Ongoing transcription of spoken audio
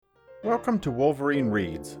Welcome to Wolverine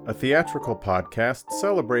Reads, a theatrical podcast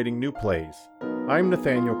celebrating new plays. I'm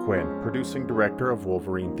Nathaniel Quinn, producing director of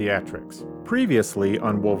Wolverine Theatrics. Previously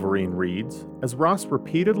on Wolverine Reads, as Ross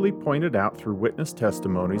repeatedly pointed out through witness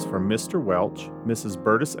testimonies from Mr. Welch, Mrs.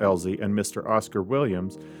 Burtis Elsie, and Mr. Oscar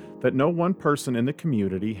Williams, that no one person in the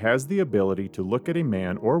community has the ability to look at a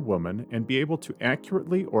man or woman and be able to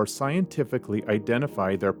accurately or scientifically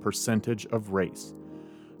identify their percentage of race.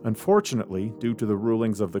 Unfortunately, due to the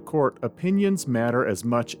rulings of the court, opinions matter as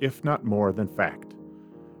much, if not more, than fact.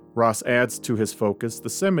 Ross adds to his focus the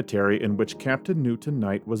cemetery in which Captain Newton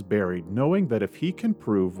Knight was buried, knowing that if he can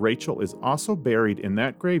prove Rachel is also buried in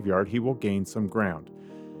that graveyard, he will gain some ground.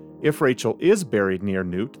 If Rachel is buried near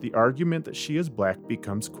Newt, the argument that she is black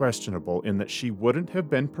becomes questionable in that she wouldn't have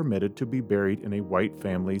been permitted to be buried in a white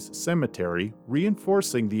family's cemetery,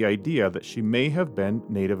 reinforcing the idea that she may have been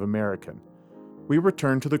Native American. We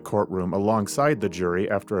return to the courtroom alongside the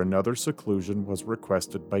jury after another seclusion was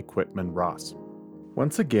requested by Quitman Ross.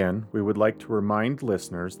 Once again, we would like to remind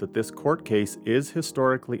listeners that this court case is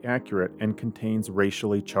historically accurate and contains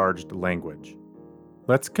racially charged language.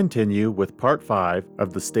 Let's continue with Part 5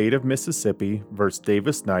 of The State of Mississippi vs.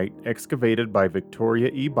 Davis Knight, excavated by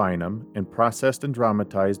Victoria E. Bynum and processed and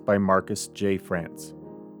dramatized by Marcus J. France.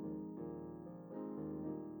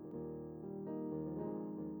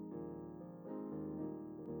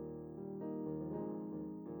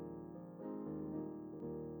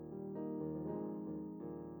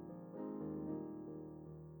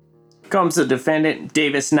 Comes the defendant,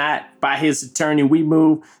 Davis Knight. By his attorney, we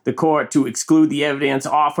move the court to exclude the evidence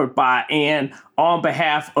offered by Ann on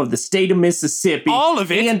behalf of the state of Mississippi. All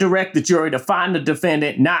of it? And direct the jury to find the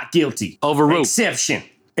defendant not guilty. Overruled. Exception.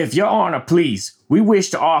 If your honor please, we wish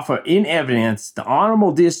to offer in evidence the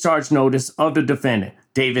honorable discharge notice of the defendant,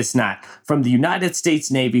 Davis Knight, from the United States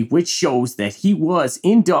Navy, which shows that he was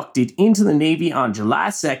inducted into the Navy on July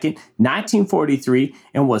 2nd, 1943,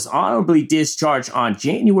 and was honorably discharged on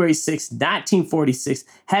January 6, 1946,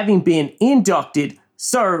 having been inducted,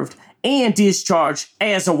 served, and discharged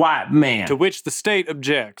as a white man. To which the state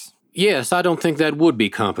objects. Yes, I don't think that would be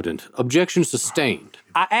competent. Objection sustained.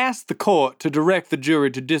 I asked the court to direct the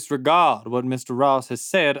jury to disregard what Mr. Ross has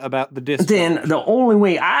said about the discharge. Then the only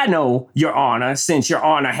way I know, Your Honor, since Your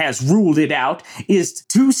Honor has ruled it out, is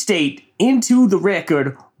to state into the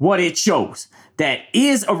record what it shows. That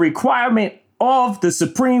is a requirement of the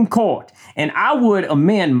Supreme Court. And I would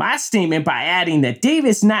amend my statement by adding that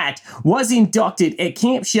Davis Knight was inducted at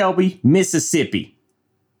Camp Shelby, Mississippi.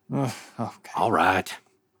 Okay. All right.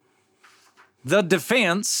 The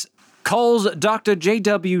defense calls Dr.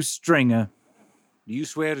 J.W. Stringer. Do you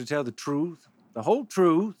swear to tell the truth, the whole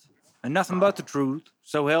truth, and nothing but the truth,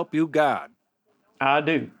 so help you God? I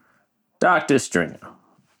do. Dr. Stringer,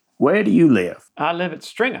 where do you live? I live at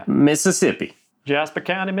Stringer, Mississippi. Jasper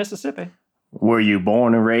County, Mississippi. Were you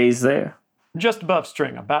born and raised there? Just above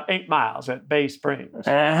Stringer, about 8 miles at Bay Springs.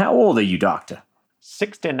 How old are you, doctor?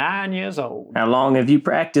 69 years old. How long have you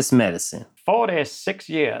practiced medicine? 46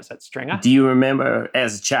 years at Stringer. Do you remember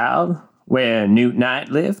as a child where Newt Knight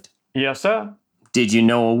lived? Yes, sir. Did you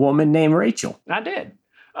know a woman named Rachel? I did.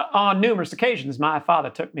 On numerous occasions, my father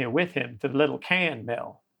took me with him to the little can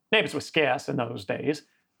mill. Neighbors were scarce in those days.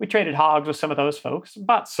 We traded hogs with some of those folks,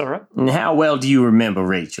 bought syrup. And how well do you remember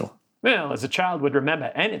Rachel? Well, as a child would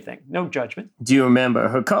remember anything, no judgment. Do you remember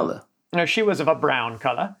her color? She was of a brown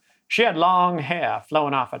color. She had long hair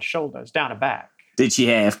flowing off her shoulders down her back. Did she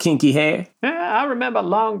have kinky hair? I remember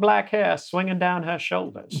long black hair swinging down her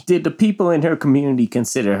shoulders. Did the people in her community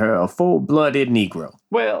consider her a full-blooded Negro?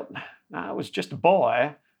 Well, I was just a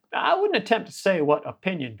boy. I wouldn't attempt to say what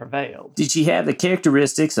opinion prevailed. Did she have the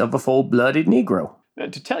characteristics of a full-blooded Negro?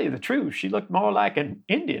 To tell you the truth, she looked more like an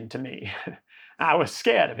Indian to me. I was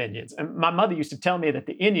scared of Indians. And my mother used to tell me that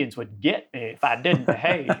the Indians would get me if I didn't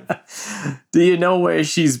behave. Do you know where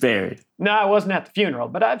she's buried? No, I wasn't at the funeral,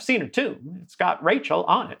 but I've seen her tomb. It's got Rachel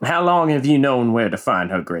on it. How long have you known where to find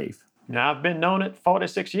her grave? Now, I've been known it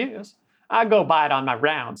 46 years. I go by it on my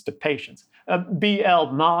rounds to patients.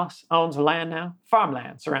 B.L. Moss owns the land now.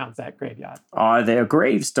 Farmland surrounds that graveyard. Are there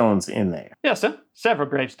gravestones in there? Yes, sir. Several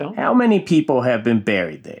gravestones. How many people have been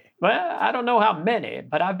buried there? Well, I don't know how many,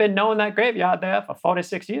 but I've been knowing that graveyard there for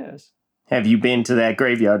 46 years. Have you been to that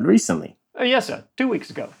graveyard recently? Yes, sir. 2 weeks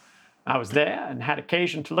ago. I was there and had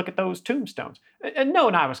occasion to look at those tombstones. And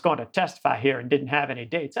knowing I was going to testify here and didn't have any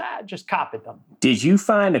dates, I just copied them. Did you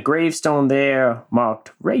find a gravestone there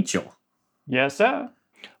marked Rachel? Yes, sir.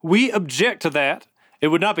 We object to that. It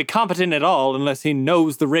would not be competent at all unless he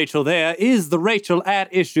knows the Rachel there is the Rachel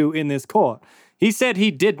at issue in this court. He said he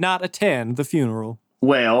did not attend the funeral.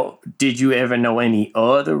 Well, did you ever know any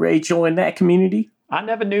other Rachel in that community? I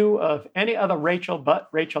never knew of any other Rachel but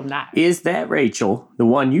Rachel Knight. Is that Rachel, the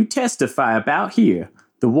one you testify about here,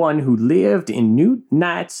 the one who lived in Newt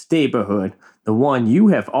Knight's neighborhood, the one you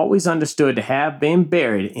have always understood to have been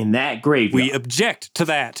buried in that graveyard? We object to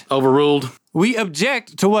that. Overruled. We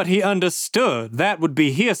object to what he understood. That would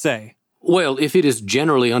be hearsay. Well, if it is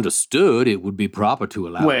generally understood, it would be proper to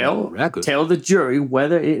allow it on Well, record. tell the jury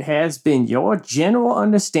whether it has been your general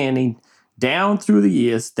understanding down through the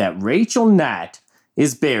years that Rachel Knight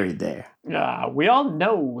is buried there. We all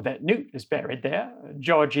know that Newt is buried there,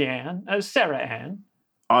 Georgie Ann, Sarah Ann.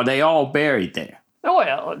 Are they all buried there?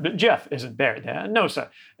 Well, Jeff isn't buried there. No, sir.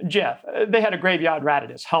 Jeff, they had a graveyard right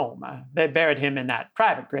at his home. They buried him in that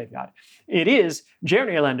private graveyard. It is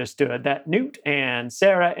generally understood that Newt and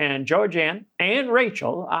Sarah and Georgie Ann and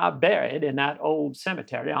Rachel are buried in that old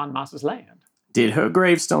cemetery on Moss's land. Did her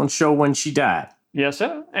gravestone show when she died? Yes,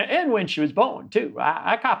 sir. And when she was born, too.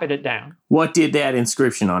 I copied it down. What did that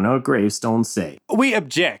inscription on her gravestone say? We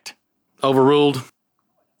object. Overruled.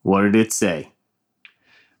 What did it say?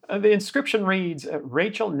 The inscription reads,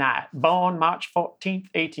 Rachel Knight, born March 14th,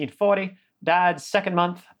 1840, died 2nd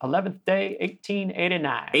month, 11th day,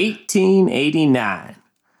 1889. 1889.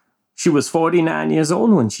 She was 49 years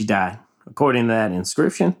old when she died, according to that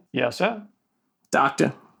inscription. Yes, sir.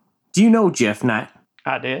 Doctor, do you know Jeff Knight?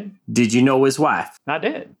 I did. Did you know his wife? I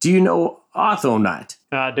did. Do you know Arthur Knight?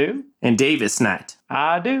 I do. And Davis Knight?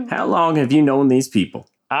 I do. How long have you known these people?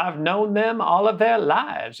 I've known them all of their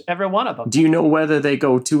lives, every one of them. Do you know whether they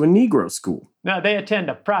go to a Negro school? No, they attend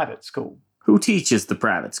a private school. Who teaches the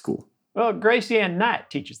private school? Well, Gracie Ann Knight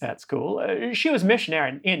teaches that school. She was a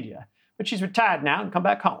missionary in India, but she's retired now and come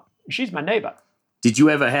back home. She's my neighbor. Did you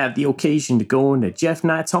ever have the occasion to go into Jeff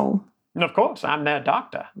Knight's home? And of course, I'm their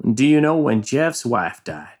doctor. Do you know when Jeff's wife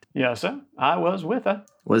died? Yes, sir. I was with her.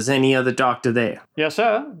 Was any other doctor there? Yes,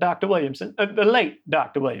 sir. Dr. Williamson, the late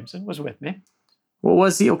Dr. Williamson, was with me. What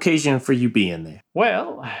was the occasion for you being there?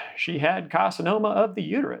 Well, she had carcinoma of the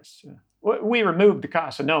uterus. We removed the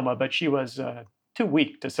carcinoma, but she was too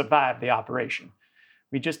weak to survive the operation.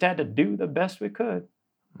 We just had to do the best we could.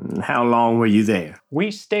 How long were you there?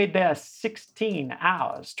 We stayed there 16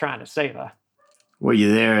 hours trying to save her. Were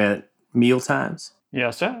you there at meal times?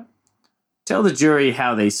 Yes, sir. Tell the jury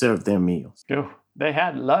how they served their meals. Oh, they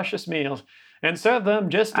had luscious meals and served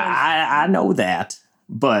them just as... I know that,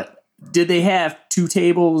 but did they have 2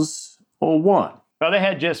 tables or 1? Well, they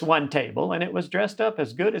had just 1 table, and it was dressed up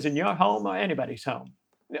as good as in your home or anybody's home.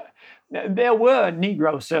 There were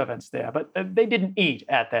Negro servants there, but they didn't eat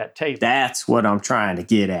at that table. That's what I'm trying to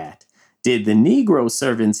get at. Did the Negro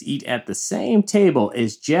servants eat at the same table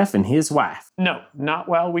as Jeff and his wife? No, not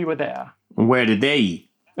while we were there. Where did they eat?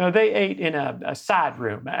 They ate in a side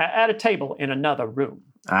room, at a table in another room.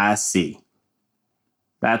 I see.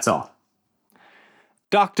 That's all.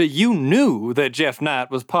 Doctor, you knew that Jeff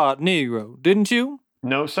Knight was part Negro, didn't you?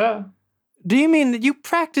 No, sir. Do you mean that you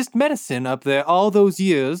practiced medicine up there all those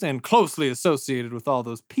years and closely associated with all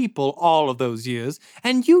those people all of those years,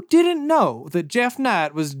 and you didn't know that Jeff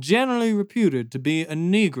Knight was generally reputed to be a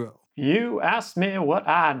Negro? You asked me what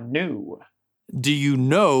I knew. Do you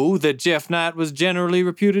know that Jeff Knight was generally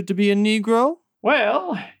reputed to be a Negro?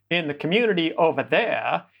 Well, in the community over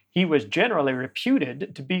there, he was generally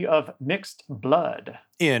reputed to be of mixed blood.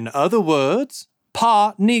 In other words,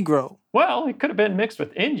 part Negro. Well, he could have been mixed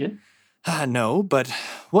with Indian. I know, but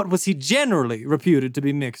what was he generally reputed to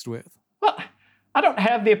be mixed with? Well, I don't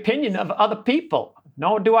have the opinion of other people,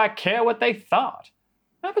 nor do I care what they thought.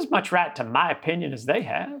 I have as much right to my opinion as they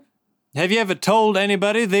have. Have you ever told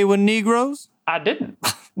anybody they were Negroes? I didn't.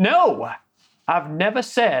 No, I've never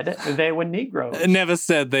said they were Negroes. Never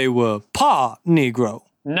said they were part Negro.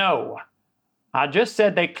 No, I just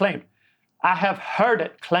said they claimed. I have heard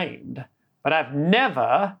it claimed, but I've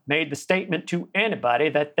never made the statement to anybody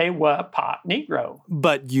that they were part Negro.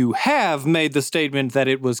 But you have made the statement that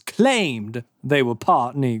it was claimed they were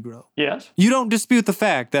part Negro. Yes? You don't dispute the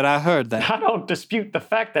fact that I heard that. I don't dispute the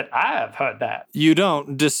fact that I have heard that. You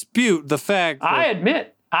don't dispute the fact that... I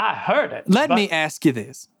admit I heard it. Let me ask you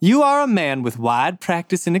this. You are a man with wide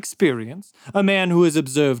practice and experience, a man who has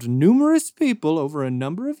observed numerous people over a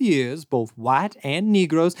number of years, both white and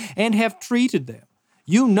Negroes, and have treated them.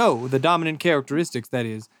 You know the dominant characteristics, that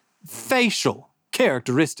is, facial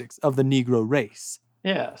characteristics of the Negro race.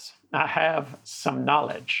 Yes, I have some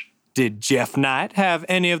knowledge. Did Jeff Knight have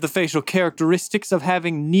any of the facial characteristics of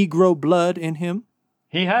having Negro blood in him?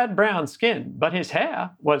 He had brown skin, but his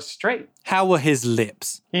hair was straight. How were his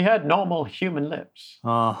lips? He had normal human lips.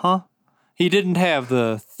 Uh-huh. He didn't have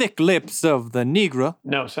the thick lips of the Negro.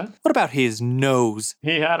 No, sir. What about his nose?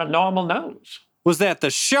 He had a normal nose. Was that the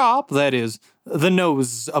sharp, that is, the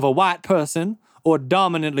nose of a white person, or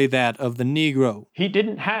dominantly that of the Negro? He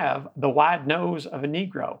didn't have the wide nose of a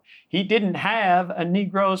Negro. He didn't have a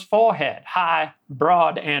Negro's forehead, high,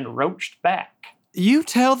 broad, and roached back. You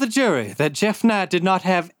tell the jury that Jeff Knight did not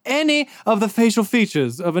have any of the facial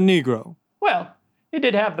features of a Negro. Well, he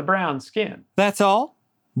did have the brown skin. That's all?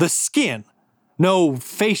 The skin? No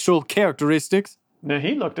facial characteristics? Now,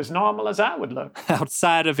 he looked as normal as I would look.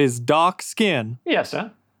 Outside of his dark skin? Yes,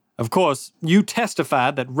 sir. Of course, you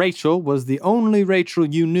testified that Rachel was the only Rachel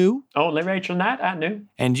you knew. Only Rachel Knight I knew.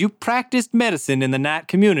 And you practiced medicine in the Knight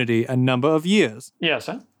community a number of years. Yes,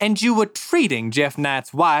 sir. And you were treating Jeff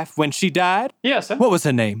Knight's wife when she died? Yes, sir. What was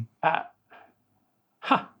her name?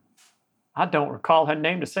 I don't recall her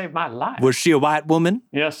name to save my life. Was she a white woman?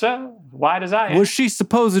 Yes, sir. White as I am. Was she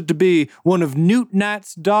supposed to be one of Newt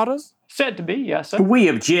Knight's daughters? Said to be, yes, sir. We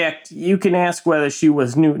object. You can ask whether she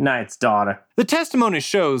was Newt Knight's daughter. The testimony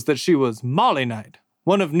shows that she was Molly Knight,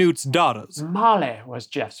 one of Newt's daughters. Molly was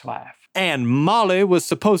Jeff's wife. And Molly was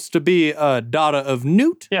supposed to be a daughter of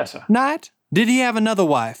Newt Yes, sir. Knight? Did he have another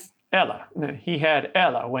wife? Ella. He had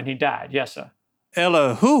Ella when he died, yes, sir.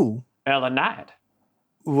 Ella who? Ella Knight.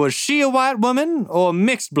 Was she a white woman or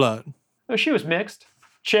mixed blood? Oh, she was mixed.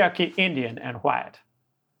 Cherokee Indian and white.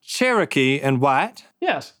 Cherokee and white?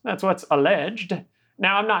 Yes, that's what's alleged.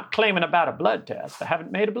 Now, I'm not claiming about a blood test. I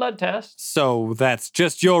haven't made a blood test. So that's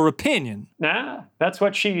just your opinion? Nah, that's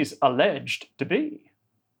what she's alleged to be.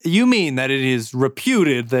 You mean that it is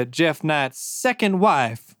reputed that Jeff Knight's second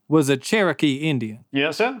wife was a Cherokee Indian?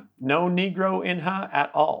 Yes, sir. No Negro in her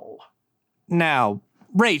at all. Now,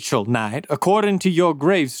 Rachel Knight, according to your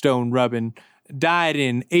gravestone rubbing, died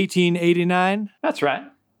in 1889? That's right.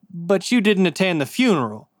 But you didn't attend the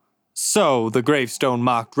funeral. So the gravestone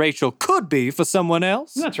marked Rachel could be for someone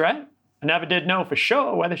else? That's right. I never did know for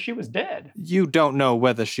sure whether she was dead. You don't know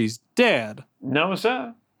whether she's dead. No,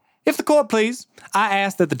 sir. If the court please, I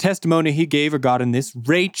ask that the testimony he gave regarding this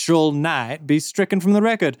Rachel Knight be stricken from the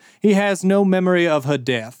record. He has no memory of her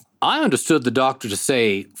death. I understood the doctor to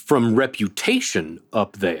say, from reputation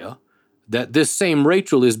up there, that this same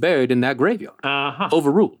Rachel is buried in that graveyard.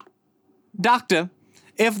 Overruled. Doctor,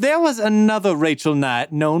 if there was another Rachel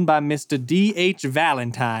Knight known by Mr. D.H.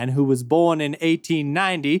 Valentine who was born in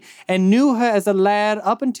 1890 and knew her as a lad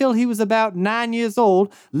up until he was about 9 years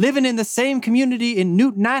old, living in the same community in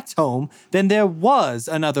Newt Knight's home, then there was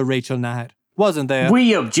another Rachel Knight, wasn't there?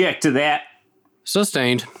 We object to that.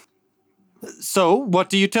 Sustained. So, what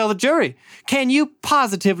do you tell the jury? Can you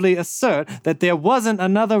positively assert that there wasn't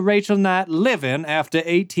another Rachel Knight living after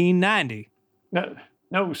 1890?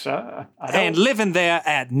 No, sir. I don't. And living there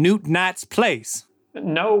at Newt Knight's place?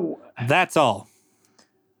 No. That's all.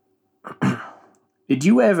 Did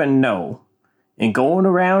you ever know, in going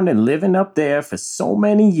around and living up there for so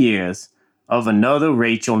many years, of another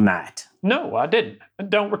Rachel Knight? No, I didn't. I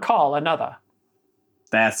don't recall another.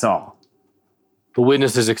 That's all. The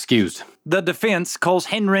witness is excused. The defense calls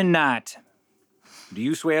Henry Knight. Do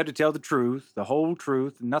you swear to tell the truth, the whole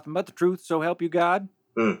truth, and nothing but the truth, so help you God?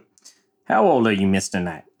 How old are you, Mr.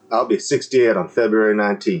 Knight? I'll be 68 on February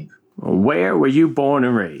 19th. Where were you born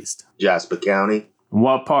and raised? Jasper County.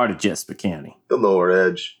 What part of Jasper County? The lower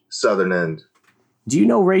edge, southern end. Do you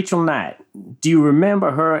know Rachel Knight? Do you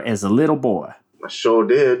remember her as a little boy? I sure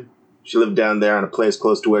did. She lived down there in a place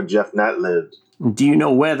close to where Jeff Knight lived. Do you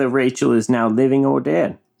know whether Rachel is now living or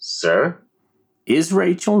dead? Sir? Is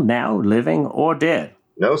Rachel now living or dead?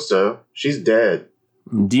 No, sir. She's dead.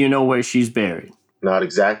 Do you know where she's buried? Not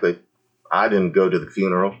exactly. I didn't go to the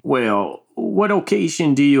funeral. Well, what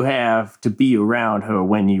occasion do you have to be around her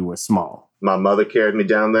when you were small? My mother carried me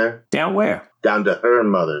down there. Down where? Down to her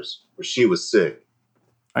mother's, where she was sick.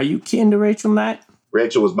 Are you kin to Rachel Knight?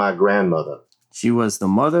 Rachel was my grandmother. She was the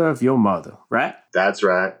mother of your mother, right? That's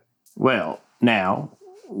right. Well, now,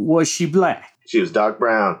 was she black? She was dark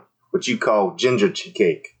brown, what you call ginger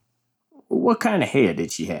cake. What kind of hair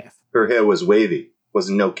did she have? Her hair was wavy.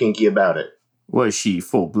 Wasn't no kinky about it. Was she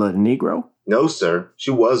full-blooded Negro? No, sir. She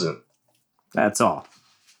wasn't. That's all.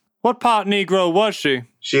 What part Negro was she?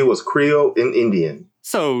 She was Creole and Indian.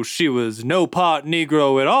 So she was no part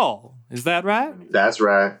Negro at all. Is that right? That's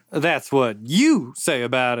right. That's what you say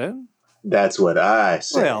about it. That's what I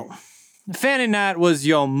say. Well, Fanny Knight was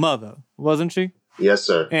your mother, wasn't she? Yes,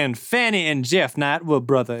 sir. And Fanny and Jeff Knight were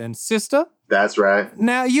brother and sister? That's right.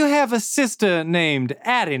 Now, you have a sister named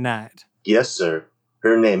Addie Knight. Yes, sir.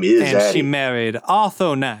 Her name is And Addie. she married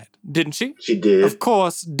Arthur Knight, didn't she? She did. Of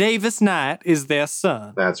course, Davis Knight is their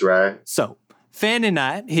son. That's right. So, Fanny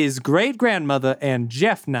Knight, his great-grandmother, and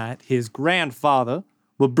Jeff Knight, his grandfather,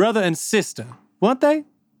 were brother and sister, weren't they?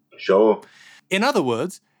 Sure. In other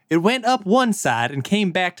words, it went up one side and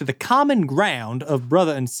came back to the common ground of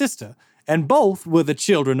brother and sister, and both were the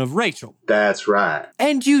children of Rachel. That's right.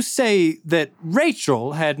 And you say that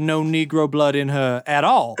Rachel had no Negro blood in her at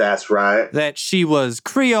all. That's right. That she was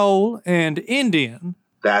Creole and Indian.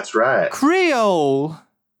 That's right. Creole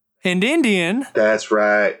and Indian. That's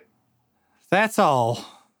right. That's all.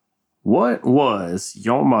 What was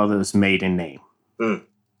your mother's maiden name?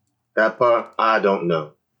 That part, I don't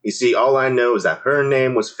know. You see, all I know is that her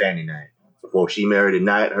name was Fanny Knight. Before she married a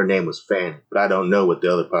Knight, her name was Fanny. But I don't know what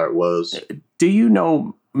the other part was. Do you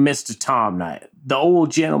know Mr. Tom Knight, the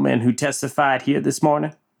old gentleman who testified here this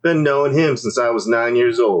morning? Been knowing him since I was 9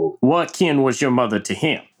 years old. What kin was your mother to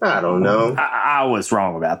him? I don't know. I was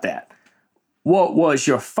wrong about that. What was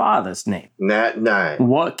your father's name? Nat Knight.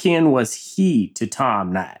 What kin was he to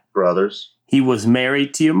Tom Knight? Brothers. He was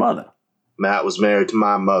married to your mother. Matt was married to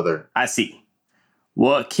my mother. I see.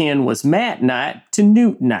 What kin was Matt Knight to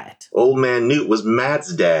Newt Knight? Old man Newt was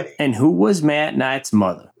Matt's daddy. And who was Matt Knight's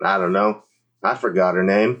mother? I don't know. I forgot her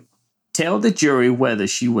name. Tell the jury whether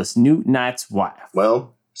she was Newt Knight's wife.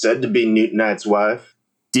 Well, said to be Newt Knight's wife.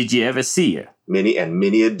 Did you ever see her? Many and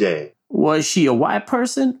many a day. Was she a white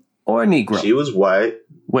person or a Negro? She was white.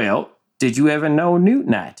 Well, did you ever know Newt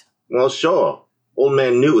Knight? Well, sure. Old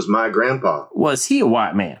man Newt was my grandpa. Was he a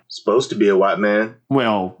white man? Supposed to be a white man.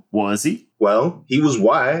 Well, was he? Well, he was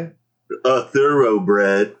white. A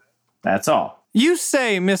thoroughbred. That's all. You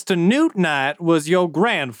say Mr. Newt Knight was your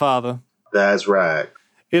grandfather. That's right.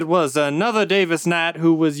 It was another Davis Knight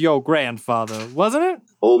who was your grandfather, wasn't it?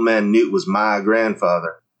 Old man Newt was my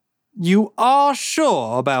grandfather. You are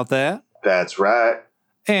sure about that? That's right.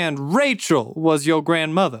 And Rachel was your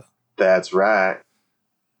grandmother. That's right.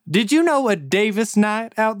 Did you know a Davis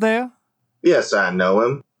Knight out there? Yes, I know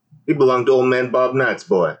him. He belonged to old man Bob Knight's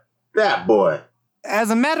boy. That boy. As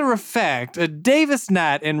a matter of fact, a Davis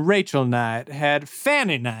Knight and Rachel Knight had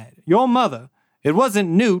Fanny Knight, your mother. It wasn't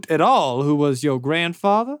Newt at all who was your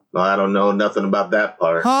grandfather. Well, I don't know nothing about that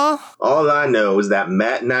part. Huh? All I know is that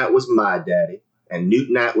Matt Knight was my daddy, and Newt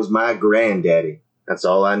Knight was my granddaddy. That's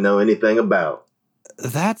all I know anything about.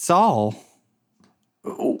 That's all.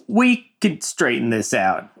 We could straighten this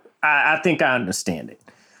out. I think I understand it.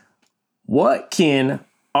 What kin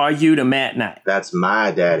are you to Matt Knight? That's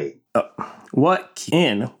my daddy. What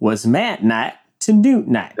kin was Matt Knight to Newt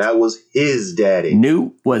Knight? That was his daddy.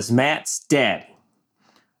 Newt was Matt's daddy.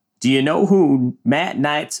 Do you know who Matt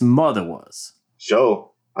Knight's mother was?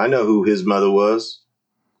 Sure, I know who his mother was.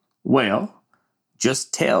 Well,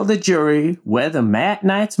 just tell the jury whether Matt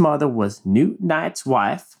Knight's mother was Newt Knight's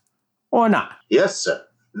wife or not. Yes, sir.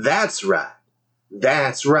 That's right.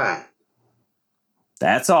 That's right.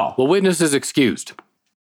 That's all. The witness is excused.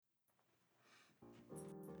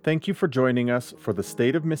 Thank you for joining us for the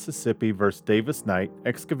State of Mississippi vs. Davis Knight,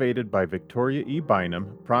 excavated by Victoria E.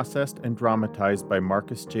 Bynum, processed and dramatized by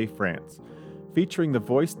Marcus J. France, featuring the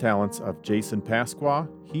voice talents of Jason Pasqua,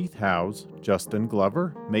 Heath Howes, Justin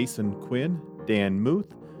Glover, Mason Quinn, Dan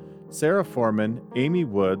Muth, Sarah Foreman, Amy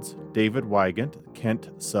Woods, David Wygant, Kent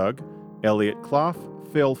Sugg, Elliot Clough,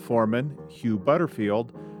 Phil Foreman, Hugh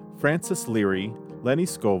Butterfield, Francis Leary, Lenny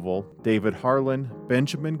Scoville, David Harlan,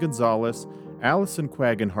 Benjamin Gonzalez, Allison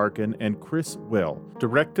Quaggen-Harkin, and Chris Will.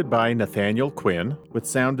 Directed by Nathaniel Quinn, with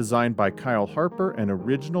sound designed by Kyle Harper and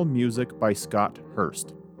original music by Scott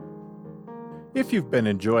Hurst. If you've been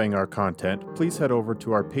enjoying our content, please head over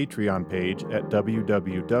to our Patreon page at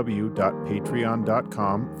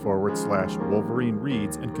www.patreon.com/Wolverine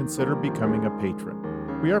Reads and consider becoming a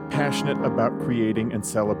patron. We are passionate about creating and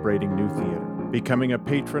celebrating new theater. Becoming a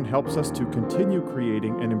patron helps us to continue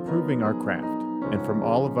creating and improving our craft. And from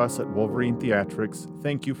all of us at Wolverine Theatrics,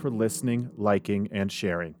 thank you for listening, liking, and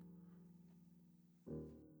sharing.